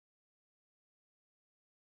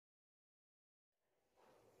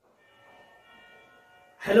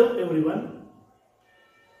Hello everyone,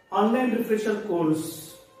 online refresher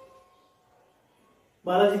course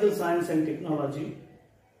Biological Science and Technology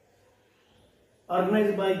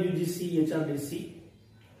organized by UGC HRDC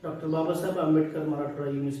Dr. Babasaheb Ambedkar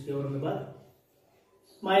Marathwada University Aurangabad.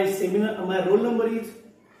 My roll number is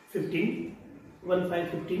 15.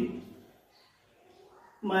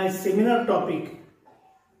 My seminar topic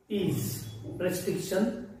is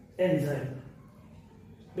restriction enzyme.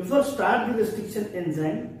 Before start the restriction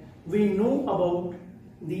enzyme, we know about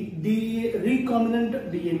the recombinant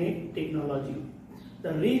DNA technology.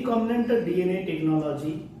 The recombinant DNA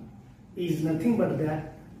technology is nothing but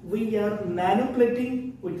that we are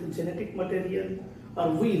manipulating with genetic material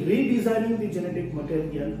or we redesigning the genetic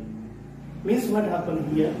material. Means what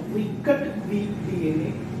happened here? We cut the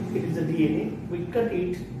DNA, it is a DNA, we cut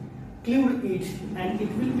it, cleaved it, and it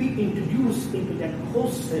will be introduced into that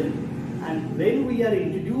host cell. And when we are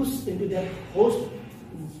introduced into that host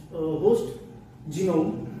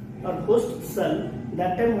genome or host cell,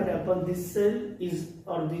 that time what happens, this cell is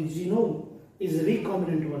or the genome is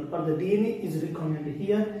recombinant one or the DNA is recombinant.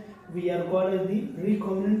 Here we are called as the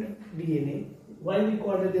recombinant DNA. Why we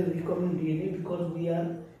call it the recombinant DNA? Because we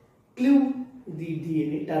are cleave the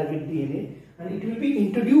DNA, target DNA, and it will be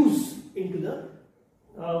introduced into the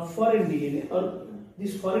foreign DNA, or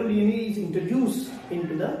this foreign DNA is introduced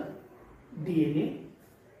into the DNA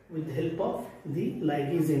with the help of the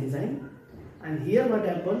ligase enzyme. And here what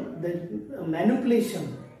happened, the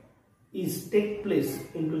manipulation is take place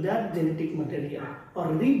into that genetic material or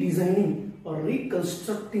redesigning or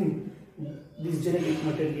reconstructing this genetic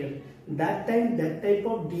material. That time, that type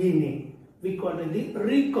of DNA we call it the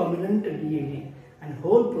recombinant DNA, and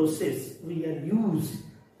whole process we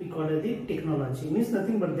call it the technology. Means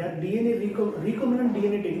nothing but that recombinant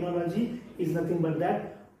DNA technology is nothing but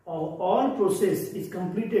that all process is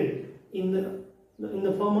completed in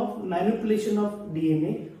the form of manipulation of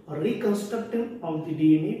DNA or reconstruction of the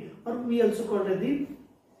DNA, or we also call it the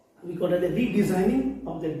redesigning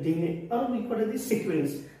of the DNA, or we call it the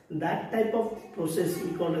sequence. That type of process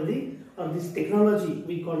we call it this technology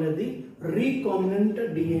we call it the recombinant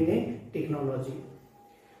DNA technology.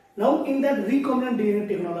 Now in that recombinant DNA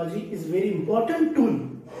technology is very important tool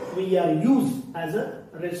we are used as a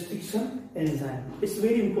restriction enzyme. It's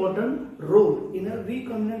very important role in a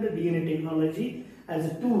recombinant DNA technology as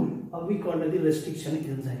a tool, or we call it the restriction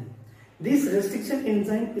enzyme. This restriction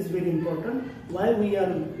enzyme is very important. Why we are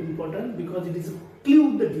important? Because it is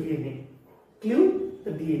cleave the DNA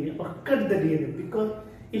or cut the DNA. Because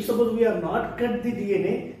if suppose we are not cut the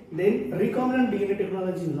DNA, then recombinant DNA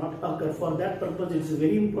technology will not occur. For that purpose, it's a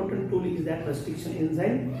very important tool is that restriction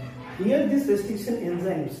enzyme. Here this restriction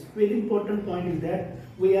enzymes, very important point is that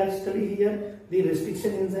we are studying here the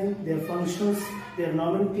restriction enzyme, their functions, their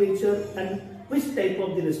nomenclature, and which type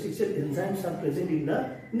of the restriction enzymes are present in the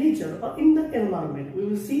nature or in the environment. We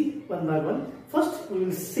will see one by one. First, we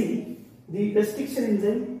will see the restriction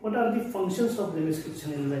enzyme. What are the functions of the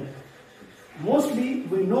restriction enzyme? Mostly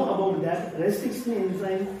we know about that restriction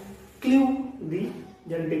enzyme cleave the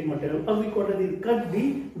genetic material, or we call it cut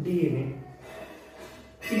the DNA.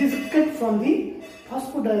 It is cut from the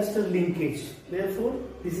phosphodiester linkage. Therefore,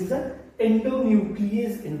 this is a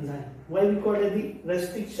endonuclease enzyme. Why we call it the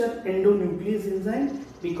restriction endonuclease enzyme?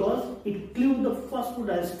 Because it cleave the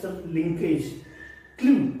phosphodiester linkage,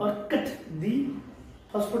 cleave or cut the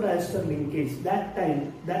phosphodiester linkage. That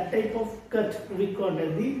type of cut we call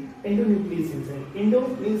it the endonuclease enzyme. Endo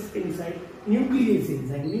means inside, nuclease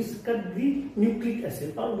enzyme means cut the nucleic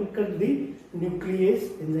acid, or we cut the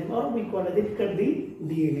nuclease enzyme, or we call it cut the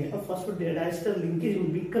DNA. A phosphodiester linkage will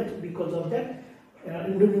be cut because of that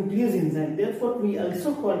endonuclease enzyme. Therefore, we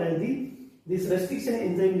also call it this restriction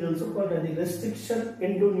enzyme is also called as the restriction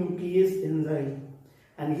endonuclease enzyme.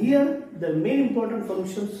 And here the main important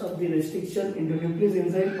functions of the restriction endonuclease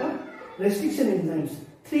enzyme are restriction enzymes.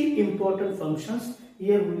 Three important functions.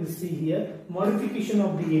 Here we will see here modification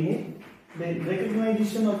of DNA, then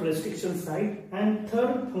recognition of restriction site, and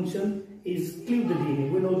third function is cleave the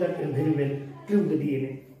DNA. We know that very well, cleave the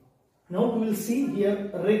DNA. Now we will see here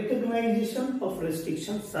recognition of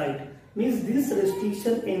restriction site. Means this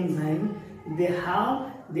restriction enzyme, they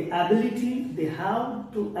have the ability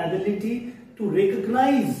to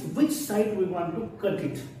recognize which site we want to cut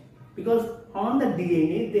it. Because on the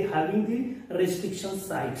DNA they having the restriction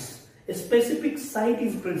sites. A specific site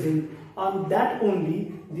is present, on that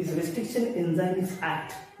only this restriction enzyme is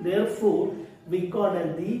act. Therefore, we call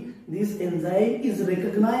that this enzyme is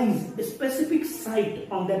recognized a specific site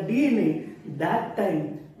on the DNA. That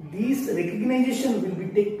time this recognition will be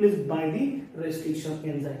take place by the restriction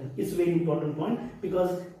enzyme. It's a very important point,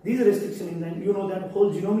 because this restriction enzyme, you know that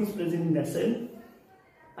whole genome is present in that cell,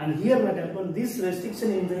 and here what happens, this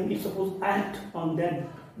restriction enzyme is supposed to act on that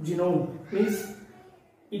genome, means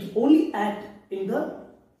it only act in the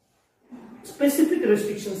specific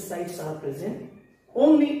restriction sites are present,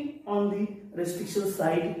 only on the restriction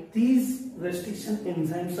site these restriction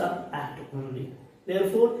enzymes are active only.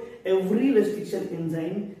 Therefore, every restriction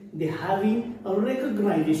enzyme, they having a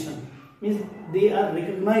recognition, means they are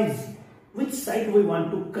recognized which site we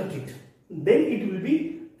want to cut it, then it will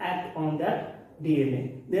be act on that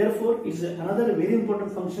DNA. Therefore, it's another very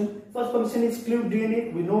important function. First function is cleave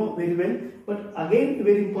DNA, we know very well, but again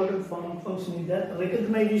very important function is that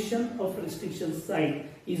recognition of restriction site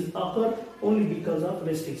is occur only because of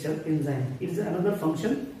restriction enzyme. It is another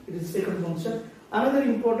function, it is second function. Another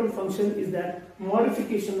important function is that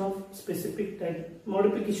modification of specific type,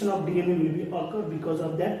 modification of DNA will be occur because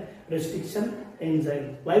of that restriction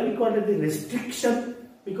enzyme. Why we call it the restriction?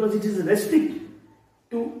 Because it is restrict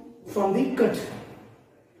to from the cut.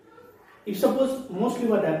 If suppose mostly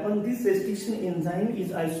what happens, this restriction enzyme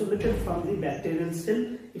is isolated from the bacterial cell.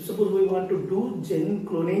 If suppose we want to do gene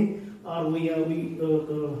cloning, or we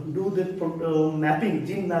do the mapping,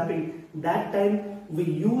 gene mapping, that time we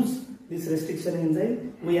use this restriction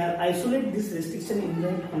enzyme. We are isolate this restriction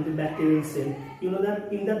enzyme from the bacterial cell. You know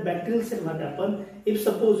that in that bacterial cell what happen, if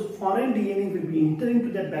suppose foreign DNA will be enter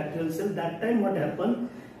into that bacterial cell, that time what happen,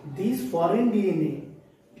 this foreign DNA,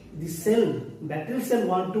 the cell, bacterial cell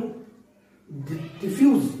want to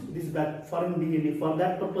diffuse this foreign DNA. For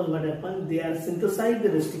that purpose what happen, they are synthesize the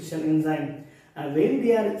restriction enzyme, and when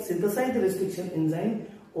they are synthesize the restriction enzyme,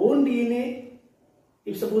 own DNA,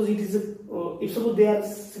 if suppose it is if suppose they are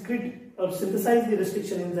secret or synthesize the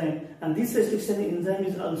restriction enzyme, and this restriction enzyme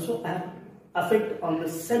is also affect on the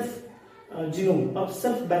self genome of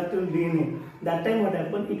self bacterial DNA, that time what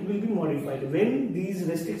happen, it will be modified. When these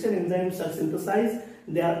restriction enzymes are synthesized,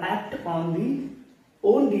 they are act on the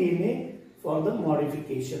own DNA for the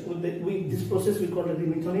modification. With this process we call it the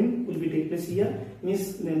methionine will be take place here,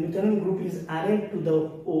 means the methionine group is added to the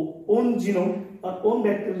own genome or own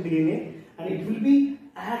bacterial DNA, and it will be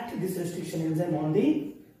act this restriction enzyme on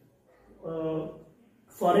the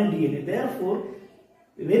foreign DNA. Therefore,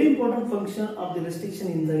 a very important function of the restriction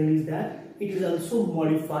enzyme is that it is also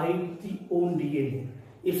modified the own DNA.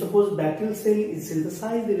 If suppose bacterial cell is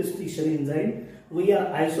synthesized the restriction enzyme, we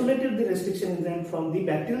are isolated the restriction enzyme from the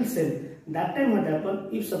bacterial cell. That time what happen,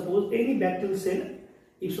 if suppose any bacterial cell,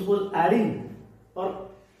 if suppose adding or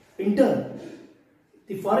enter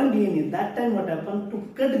the foreign DNA, that time what happen,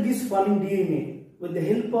 to cut this foreign DNA with the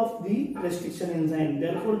help of the restriction enzyme.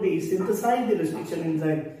 Therefore, they synthesize the restriction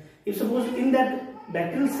enzyme. If suppose in that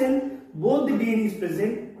bacterial cell, both the DNA is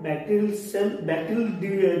present, bacterial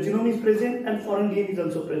genome is present, and foreign DNA is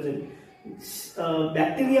also present.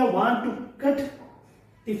 Bacteria want to cut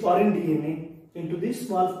the foreign DNA into these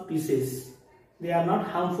small pieces. They are not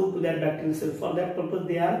harmful to that bacterial cell. For that purpose,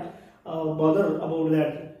 they are bothered about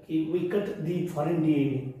that. We cut the foreign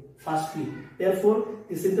DNA fastly. Therefore,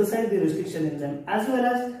 they synthesize the restriction enzyme. As well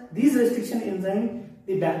as these restriction enzyme,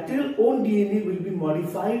 the bacterial own DNA will be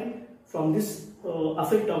modified from this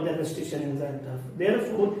effect of that restriction enzyme.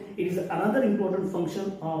 Therefore, it is another important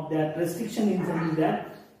function of that restriction enzyme is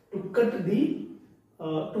that to cut the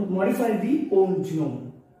to modify the own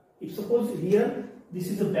genome. If suppose here this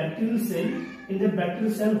is a bacterial cell, in the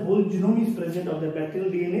bacterial cell whole genome is present of the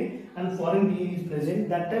bacterial DNA and foreign DNA is present,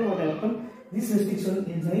 that time what happens, this restriction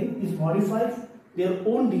enzyme is modified their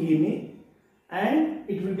own DNA and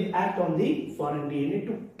it will be act on the foreign DNA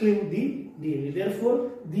to cleave the DNA.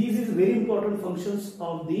 Therefore, these is very important functions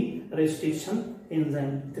of the restriction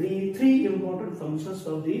enzyme. Three important functions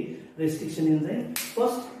of the restriction enzyme.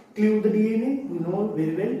 First, cleave the DNA, we know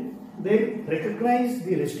very well. Then recognize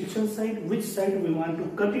the restriction site, which site we want to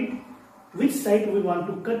cut it, which site we want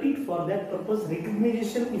to cut it. For that purpose,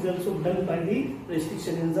 recognition is also done by the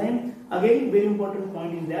restriction enzyme. Again, very important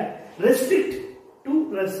point is that restrict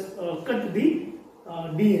to cut the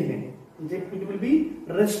DNA. It will be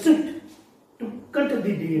restrict to cut the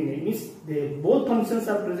DNA. Means both functions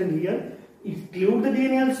are present here. It cleave the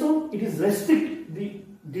DNA also. It is restrict the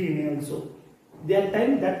DNA also. That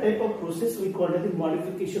type of process we call it the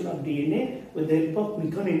modification of DNA with the help of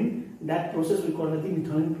methionine. That process we call it the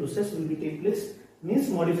methionine process will be take place. Means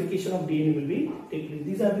modification of DNA will be take place.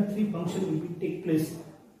 These are the three functions will be take place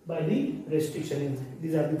by the restriction enzyme.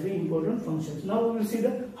 These are the three important functions. Now we will see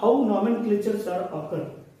how nomenclatures are occur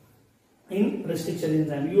in restriction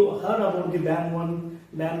enzyme. You heard about the BAM1,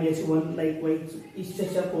 BAM-H1, likewise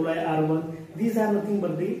Escherichia coli R1. These are nothing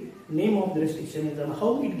but the name of the restriction enzyme.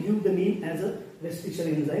 How it gives the name as a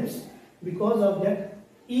restriction enzymes? Because of that,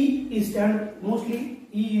 E is mostly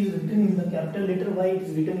E is written in the capital letter. Why it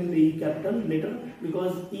is written in the E capital letter?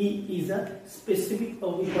 Because E is a specific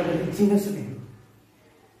we call it a genus name.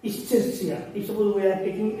 Escherichia. If suppose we are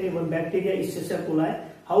taking a one bacteria Escherichia coli,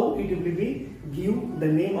 how it will be give the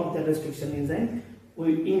name of the restriction enzyme?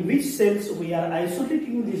 In which cells we are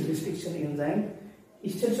isolating this restriction enzyme?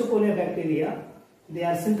 Escherichia coli bacteria, they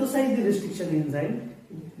are synthesize the restriction enzyme.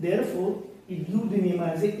 Therefore, it gives the name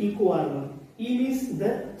as a EcoR1. E means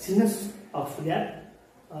the genus of that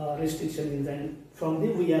restriction enzyme from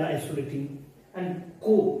the we are isolating. And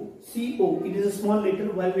CO, it is a small letter.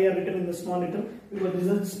 Why we are written in the small letter? Because this is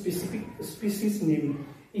a specific species name.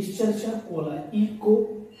 Escherichia coli,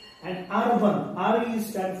 ECO. And R1, R is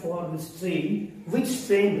stand for the strain. Which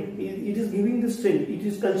strain? It is giving the strain. It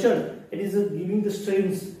is cultured. It is giving the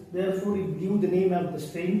strains. Therefore, it gives the name of the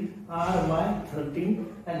strain RY13.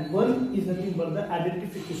 And 1 is nothing but the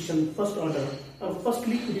identification first order.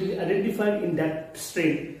 Firstly, it is identified in that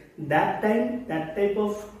strain. That time, that type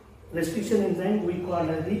of restriction enzyme we call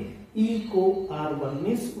as the EcoR1.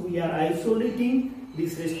 Means we are isolating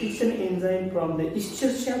this restriction enzyme from the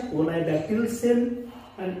Escherichia coli bacterial cell.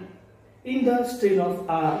 And in the strain of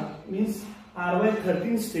R means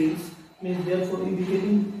RY13 strains, means therefore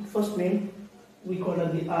indicating first name we call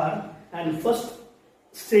it the R, and first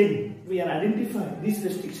strain we are identifying this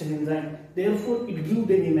restriction enzyme. Therefore, it gives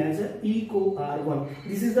the name as a EcoR1.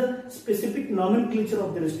 This is the specific nomenclature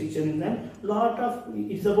of the restriction enzyme.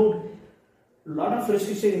 It's about lot of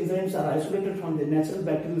restriction enzymes are isolated from the natural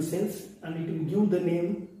bacterial cells, and it will give the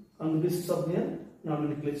name on the basis of their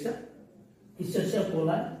nomenclature. Escherichia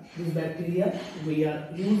coli, this bacteria, we are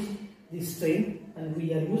use this strain, and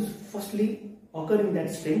we are use firstly occur in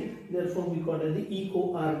that strain. Therefore, we call it the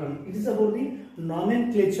EcoR1. It is about the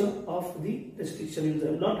nomenclature of the restriction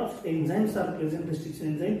enzyme. Lot of enzymes are present. Restriction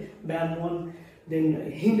enzyme, BAM1,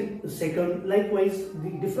 then HIND second. Likewise,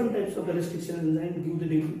 the different types of the restriction enzyme give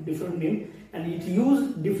the different name, and it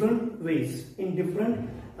used different ways in different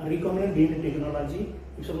recombinant DNA technology.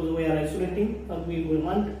 If suppose we are isolating or we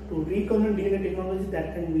want to recombinant DNA technology,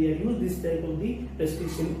 that time we are use this type of the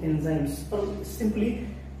restriction enzymes. Or simply,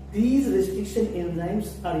 these restriction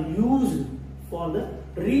enzymes are used for the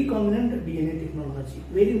recombinant DNA technology.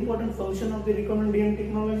 Very important function of the recombinant DNA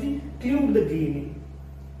technology: cleave the DNA.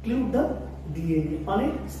 Cleave the DNA on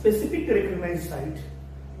a specific recognized site.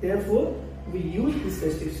 Therefore, we use this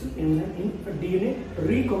restriction enzyme in a DNA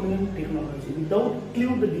recombinant technology. Without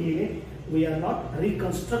cleave the DNA, we are not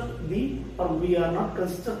reconstruct the, or we are not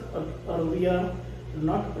construct, or we are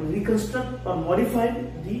not reconstruct or modify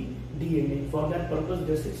the DNA. For that purpose,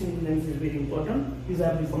 restriction enzymes is very important. These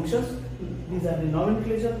are the functions. These are the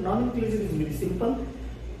nomenclature. Nomenclature is very simple.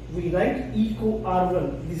 We write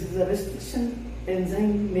EcoR1. This is a restriction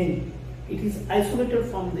enzyme name. It is isolated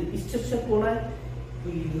from the Escherichia coli.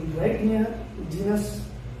 We write here genus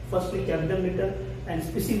firstly capital letter and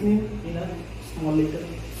species name in a small letter.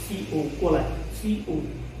 coli, CO,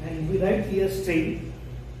 and we write here strain.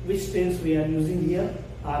 Which strains we are using here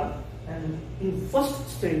are, and in first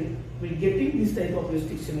strain we getting this type of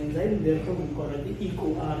restriction enzyme. Therefore, we call it the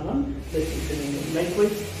EcoR1 restriction enzyme.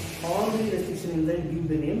 Likewise, all the restriction enzyme give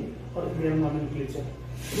the name or their nomenclature.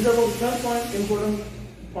 This is about third point. Important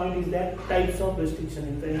point is that types of restriction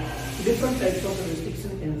enzymes. Different types of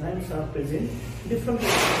restriction enzymes are present. Different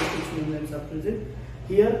types of restriction enzymes are present.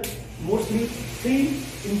 Here, mostly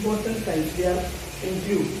 3 important types they are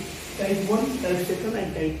included: type 1, type 2,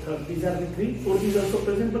 and type 3. These are the 3. 4th is also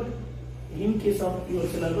present, but in case of your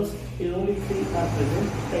syllabus, only 3 are present: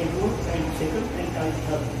 type 1, type 2, and type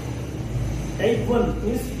 3. Type 1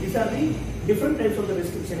 means these are the different types of the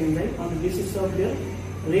restriction enzyme on the basis of their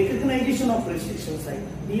recognition of restriction site.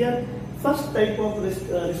 Here, first type of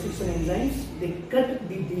restriction enzymes, they cut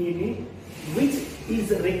the DNA which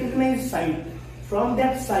is a recognized site. From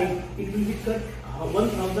that site, it will be cut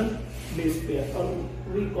 1000 base pair, or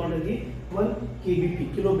we call it the 1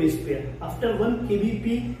 kbp, kilo base pair. After 1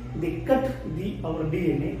 kbp, they cut our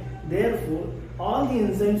DNA. Therefore, all the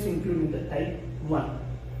enzymes including the type 1.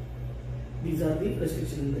 These are the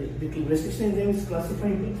restriction enzymes. The restriction enzyme is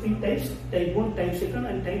classified into 3 types: type 1, type 2,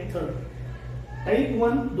 and type 3. Type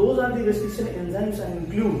 1, those are the restriction enzymes and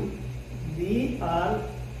include. They are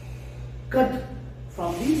cut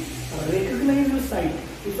from the recognized site.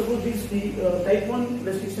 So suppose this type 1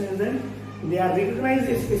 restriction enzyme, they are recognized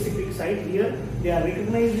a specific site. Here they are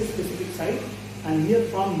recognized a specific site, and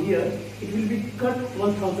from here it will be cut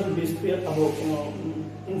 1000 base pair above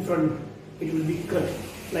in front. it will be cut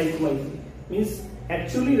likewise. Means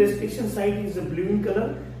actually restriction site is a blue in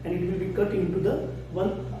color and it will be cut into the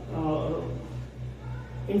one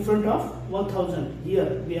in front of 1000.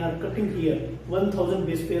 Here we are cutting here 1000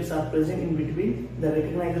 base pairs are present in between the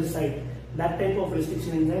recognizer site. That type of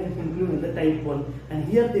restriction enzyme is included in the type 1, and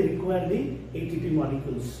here they require the ATP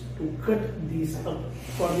molecules to cut these up.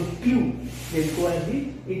 For the Q, they require the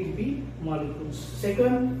ATP molecules.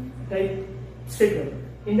 Second type,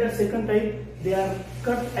 in that second type, they are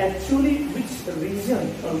cut actually which region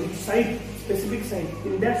or which site, specific site.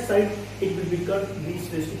 In that site, it will be cut these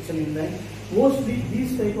restriction enzyme. Mostly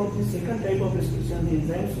these type of the second type of restriction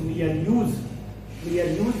enzymes we are used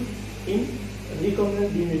in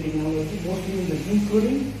recombinant DNA technology, mostly in the gene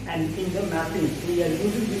coding and in the mapping. We are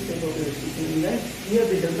using this type of restriction enzymes. Here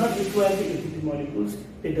they does not require the ATP molecules.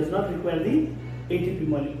 They does not require the ATP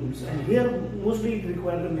molecules, and here mostly it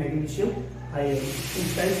requires the magnesium ion in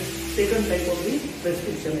second type of the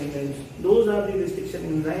restriction enzymes. Those are the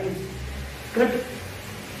restriction enzymes cut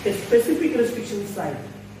a specific restriction site,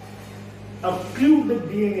 occlude the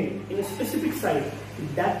DNA in a specific site.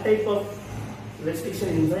 That type of restriction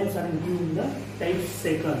enzymes are included in the type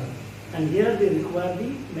second, and here they require the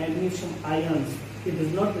magnesium ions. It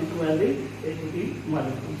does not require the ATP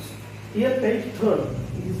molecules. Here type third,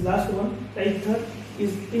 it is last one. Type third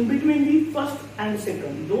is in between the first and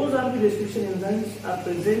second. Those are the restriction enzymes are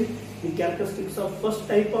present, the characteristics of first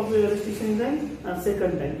type of restriction enzyme and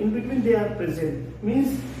second type. In between they are present,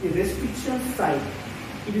 means the restriction site.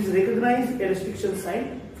 It is recognized a restriction site.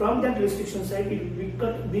 From that restriction site, it will be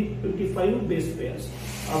cut the 25 base pairs.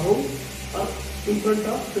 Above or in front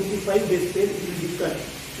of 25 base pairs, it will be cut.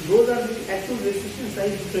 Those are the actual restriction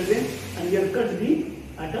sites present, and we are cut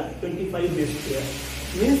at a 25 base pair.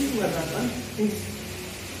 Means what happens?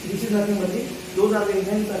 This is nothing but those are the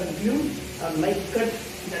enzymes are included are like cut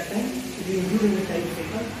that time. It is included in the type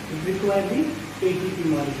second. It requires the ATP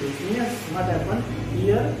molecules. Yes, what happened?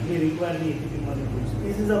 Here they require the ATP molecules.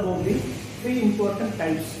 This is about the three important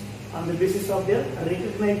types on the basis of their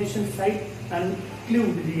recognition site and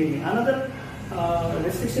clue DNA. Another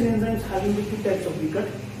restriction enzymes having the two types of the cut.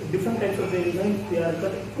 Different types of the enzymes, they are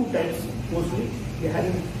cut two types mostly. They are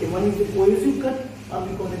having one is the cohesive cut, or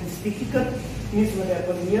we call it the sticky cut. Means what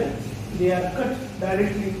happens here, they are cut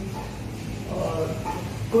directly.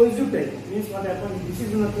 Cohesive type means what happens, this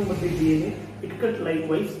is nothing but the DNA. It cut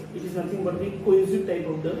likewise. It is nothing but the cohesive type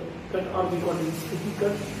of the cut, or we call it the sticky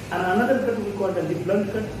cut. And another cut we call it the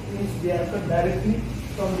blunt cut, means they are cut directly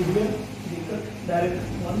from the here. They cut direct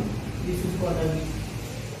one. This is called as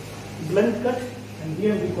blunt cut, and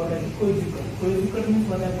here we call it the cohesive cut. Cohesive cut means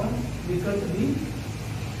what happens, we cut the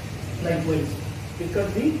likewise. We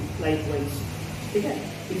cut the likewise. Okay?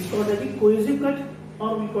 It is called as the cohesive cut,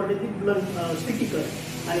 or we call it the blunt sticky cut.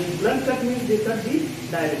 And in blunt cut means they cut the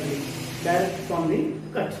directly. Direct from the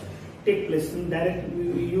cut take place. In direct,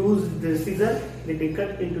 we use the scissor, they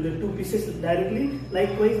cut into the two pieces directly.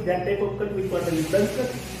 Likewise, that type of cut we call the blunt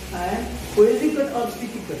cut. And cohesive cut or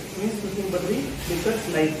sticky cut means nothing but they cut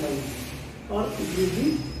likewise, or it will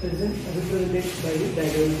be represented by the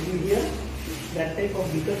diagram here. That type of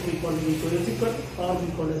cut we call the cohesive cut, or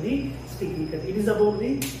we call the sticky cut. It is about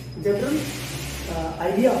the general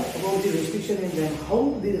idea about the restriction enzyme,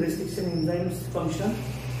 how the restriction enzymes function,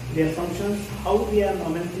 their functions, how they are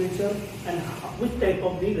nomenclature, and which type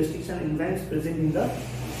of the restriction enzymes present in the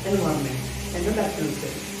environment and the bacterial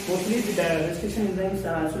cell. Mostly the restriction enzymes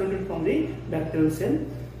are isolated from the bacterial cell.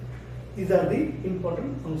 These are the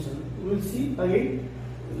important functions. We will see again.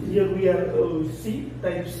 Here we are see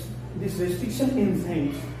types. These restriction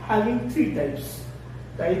enzymes having three types: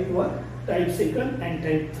 type 1, type 2, and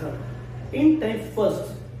type 3. In type 1,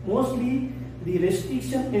 mostly the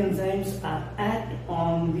restriction enzymes are act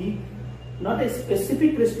on the not a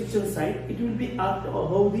specific restriction site. It will be act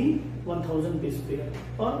above the 1000 base pair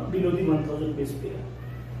or below the 1000 base pair,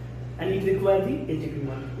 and it requires the ATP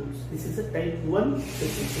molecules. This is a type 1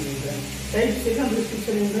 restriction enzyme. Type 2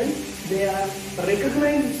 restriction enzyme, they are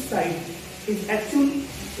recognized site is actually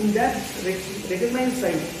in that recognized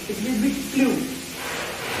site. It will be clued.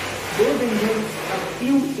 Those enzymes are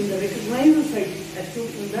clued in the recognized site, actually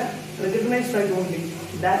in that recognized site only.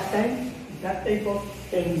 That type of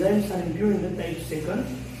enzymes are included in the type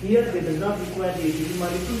 2. Here they do not require the ATP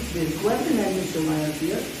molecules, they require the magnesium ions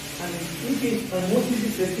here. And in case mostly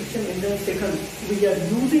this restriction enzyme 2, we are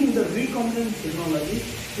using the recombinant technology,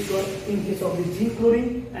 because in case of the gene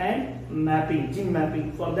cloning and mapping, gene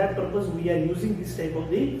mapping, for that purpose we are using this type of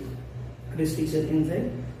the restriction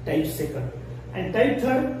enzyme type 2. And type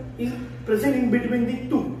 3 is present in between the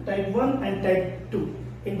two, type 1 and type 2,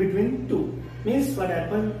 in between two. Means what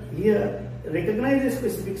happened here, recognize a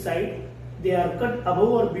specific site, they are cut above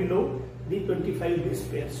or below the 25 base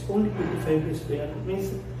pairs. Only 25 base pair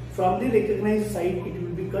means from the recognized site it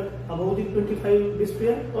will be cut above the 25 base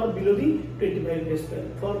pair or below the 25 base pair.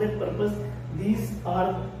 For that purpose, these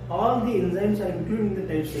are all the enzymes are included in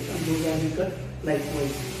the type section. Those are the cut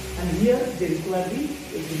likewise. And here they require the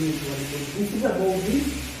molecule. This is about the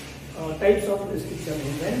types of restriction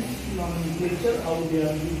enzymes, nomenclature, how they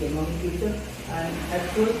are used, the nomenclature, and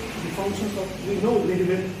actual the functions of, we know very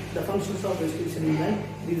well the functions of restriction enzyme.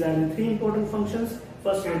 These are the three important functions.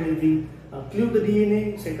 First one is the cleave the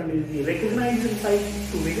DNA, second is the recognize the site,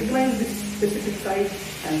 to recognize this specific site,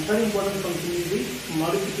 and third important function is the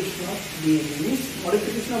modification of DNA. Means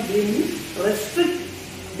modification of DNA restrict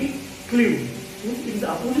the cleave. Means it is the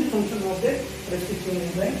opposite function of the restriction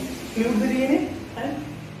enzyme. Cleave the DNA and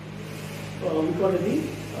we call it the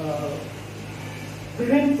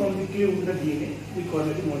prevent from the cleave the DNA. We call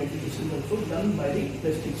it the modification also done by the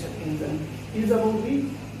restriction enzyme. It is about the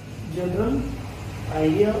general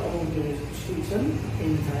idea about the restriction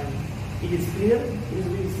enzyme. It is clear, it is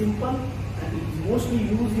very simple, and it is mostly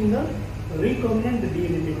used in the recombinant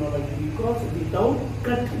DNA technology, because without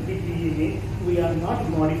cut the DNA, we are not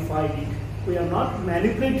modified it. We are not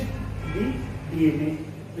manipulate the DNA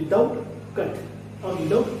without cut or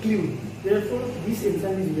without cleave. Therefore, this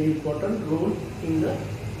enzyme is very important role in the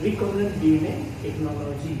recombinant DNA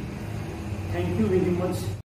technology. Thank you very much.